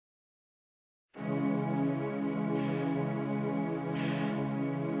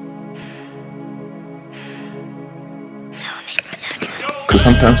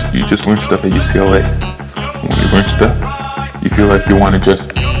Because sometimes you just learn stuff at UCLA. When you learn stuff, you feel like you want to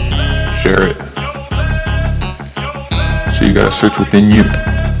just share it. So you gotta search within you.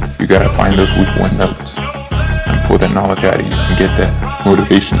 You gotta find those weak one notes and pull that knowledge out of you and get that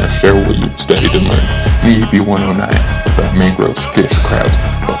motivation to share what you've studied and learned. EEB109 about mangroves, fish, crabs,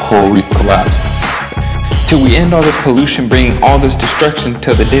 about coral reef collapse. Till we end all this pollution, bringing all this destruction,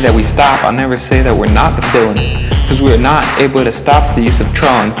 till the day that we stop, I'll never say that we're not the villain. Because we are not able to stop the use of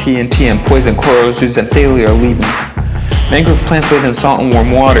trawling, TNT, and poison coral reefs that daily are leaving. Mangrove plants live in salt and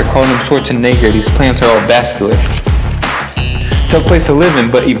warm water, calling them Schwarzenegger. These plants are all vascular. Tough place to live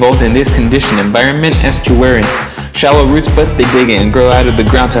in, but evolved in this condition. Environment estuarine. Shallow roots, but they dig in and grow out of the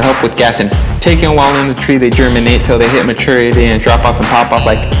ground to help with gassing. Taken while in the tree, they germinate till they hit maturity and drop off and pop off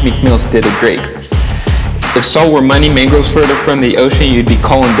like Meek Mills did a Drake. If salt were money, mangroves further from the ocean, you'd be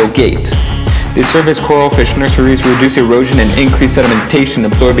calling Bill Gates. They serve as coral fish nurseries, reduce erosion and increase sedimentation,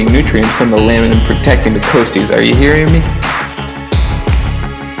 absorbing nutrients from the land and protecting the coasties. Are you hearing me?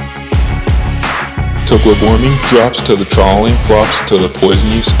 Till global warming drops, till the trawling flops, till the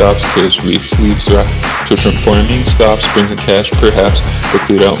poison use stops, kills reefs, leaves rot, till shrimp farming stops, brings in cash perhaps, but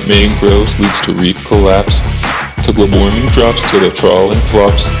cleared out mangroves leads to reef collapse. Till global warming drops, till the trawling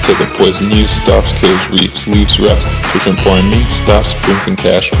flops, till the poison use stops, kills reefs, leaves rot, till shrimp farming stops, brings in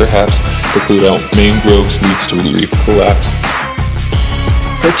cash perhaps, but cleared out mangroves leads to reef collapse.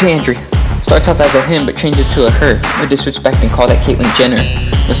 Her Tandry starts off as a him but changes to a her. No disrespect and call that Caitlyn Jenner.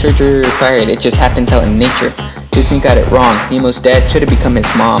 No surgery required, it just happens out in nature. Disney got it wrong. Nemo's dad should have become his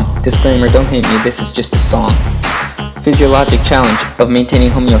mom. Disclaimer, don't hate me, this is just a song. Physiologic challenge of maintaining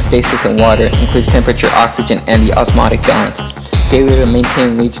homeostasis in water includes temperature, oxygen, and the osmotic balance. Failure to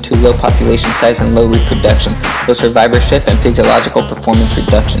maintain leads to low population size and low reproduction, low survivorship, and physiological performance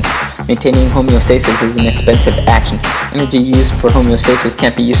reduction. Maintaining homeostasis is an expensive action. Energy used for homeostasis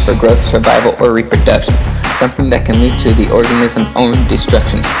can't be used for growth, survival, or reproduction, something that can lead to the organism's own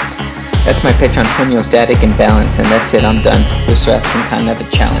destruction. That's my pitch on homeostatic imbalance, and that's it, I'm done. This rap's some kind of a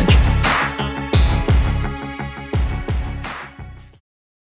challenge.